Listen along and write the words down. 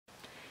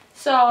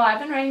So I've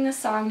been writing this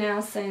song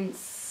now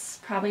since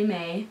probably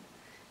May,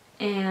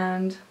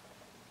 and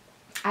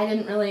I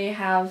didn't really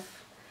have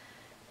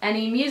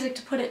any music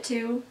to put it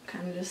to,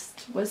 kind of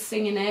just was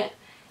singing it,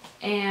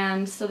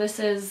 and so this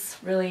is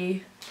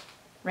really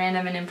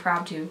random and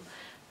impromptu,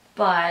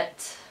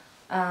 but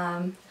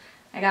I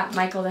got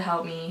Michael to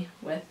help me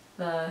with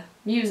the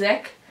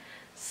music,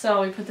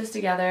 so we put this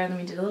together and then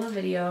we did a little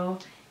video,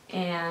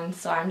 and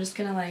so I'm just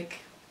gonna like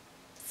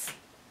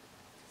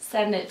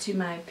send it to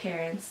my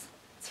parents.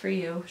 It's for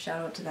you,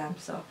 shout out to them.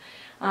 So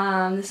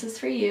this is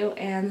for you,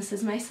 and this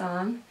is my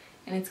song,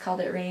 and it's called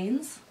It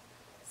Rains,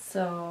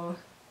 so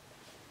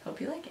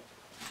hope you like it.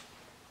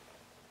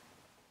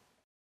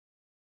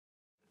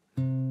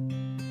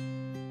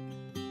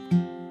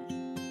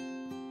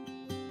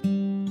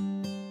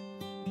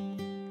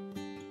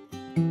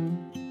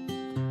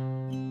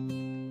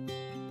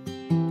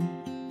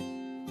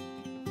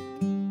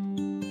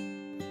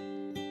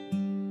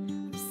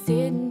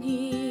 Sitting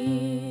here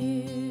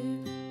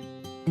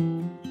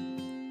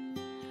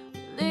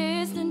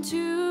listening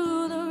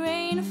to the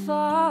rain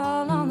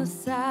fall on the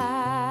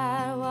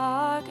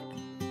sidewalk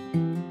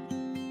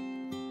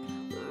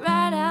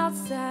right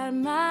outside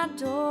my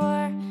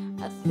door.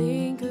 I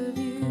think of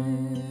you,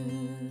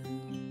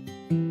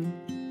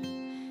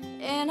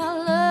 and I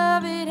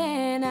love it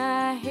and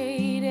I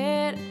hate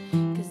it,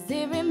 'cause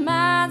it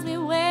reminds me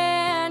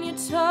when you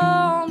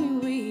told me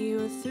we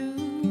were through.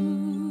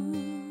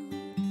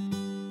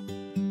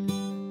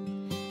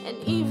 And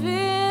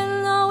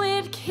even though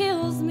it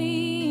kills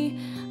me,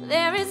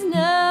 there is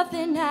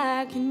nothing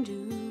I can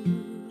do,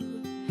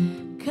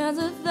 'cause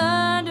the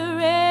thunder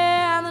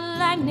and the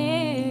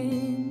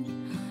lightning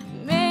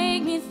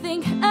make me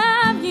think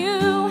of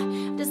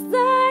you. Just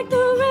like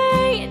the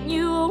rain,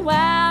 you were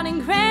wild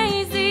and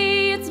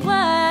crazy. It's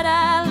what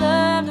I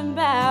loved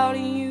about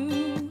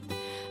you.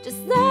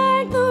 Just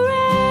like the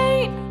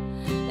rain,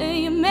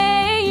 you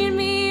made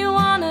me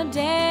wanna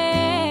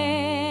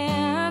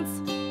dance.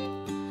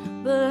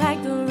 But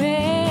like the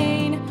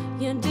rain,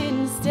 you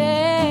didn't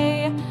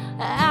stay.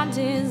 I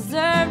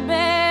deserve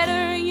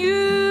better,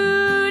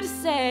 you to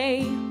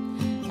say.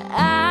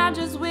 I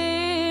just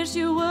wish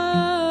you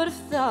would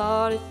have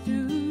thought it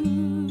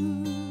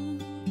through.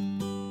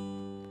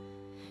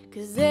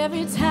 'Cause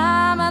every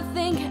time I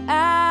think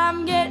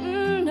I'm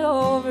getting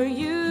over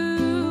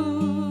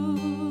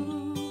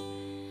you,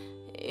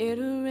 it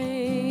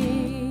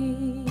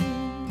rains.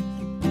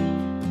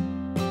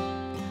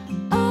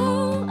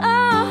 Oh,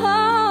 oh,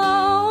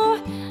 oh,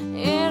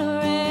 it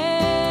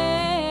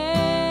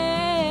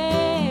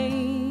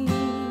rains.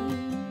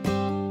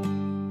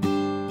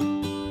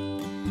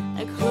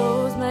 I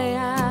close my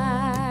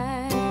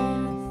eyes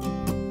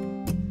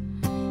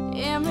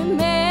and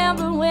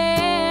remember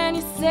when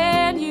you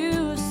said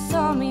you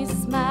saw me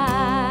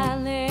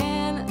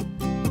smiling,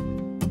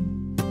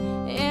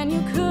 and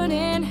you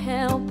couldn't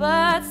help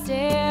but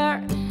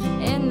stare.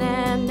 And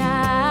that night,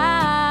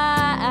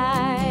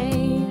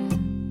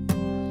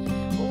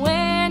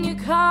 when you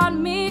caught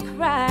me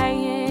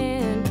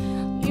crying,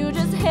 you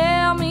just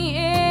held me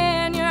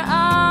in your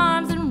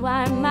arms and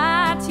wiped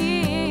my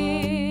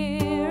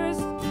tears.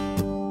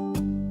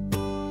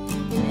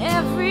 And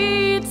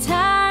every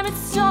time it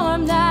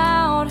stormed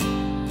out,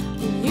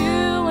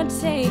 you would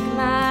take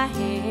my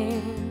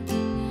hand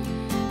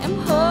and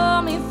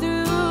pull me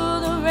through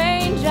the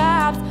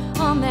raindrops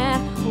on that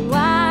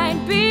white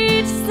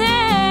beach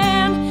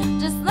sand.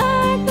 Just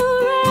like the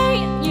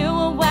rain, you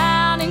were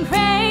wild and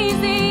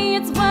crazy.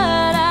 It's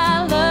what I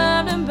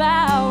loved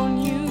about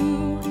you.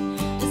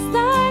 Just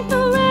like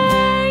the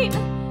rain,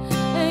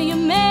 you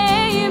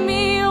made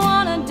me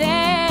wanna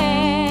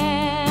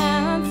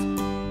dance.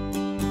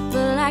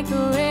 But like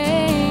the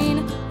rain,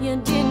 you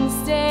didn't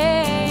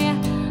stay.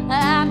 I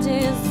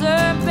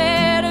deserve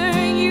better,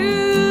 you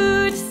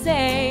to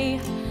say.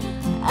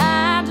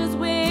 I just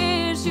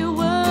wish you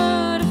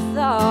would have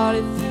thought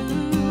it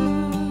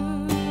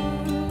through.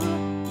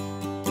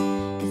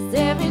 'Cause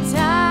every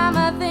time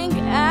I think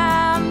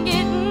I'm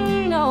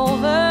getting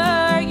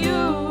over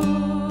you,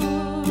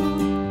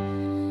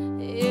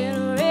 it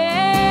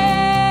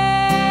rains.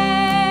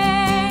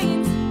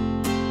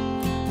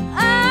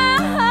 Oh,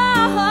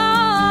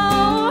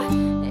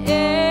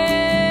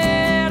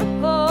 it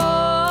pours.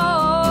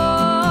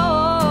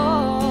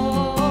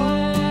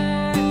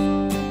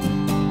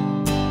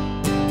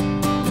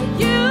 I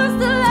used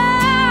to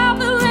love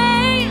the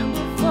rain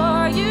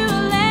before you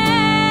left.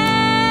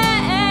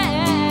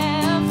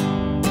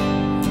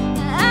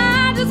 I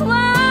just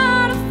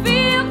wanna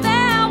feel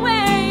that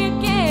way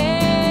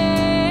again.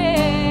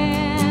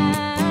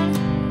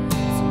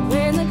 So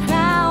when the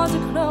clouds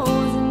are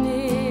closing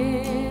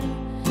in,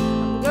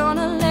 I'm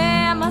gonna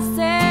let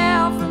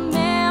myself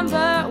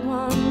remember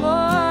one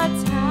more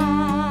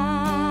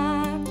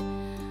time.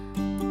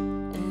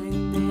 And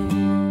then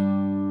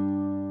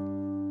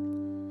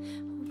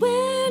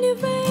when it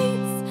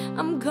rains,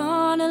 I'm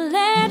gonna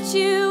let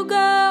you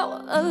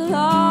go,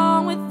 along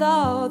with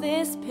all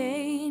this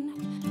pain.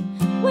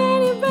 When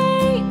it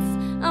rains,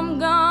 I'm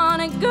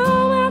gonna go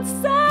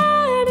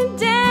outside and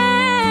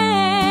dance.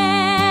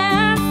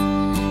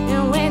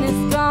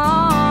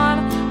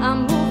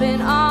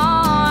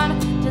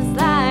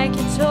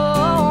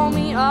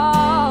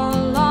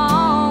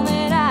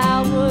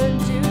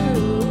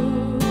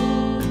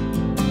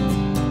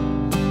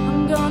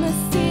 gonna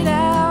see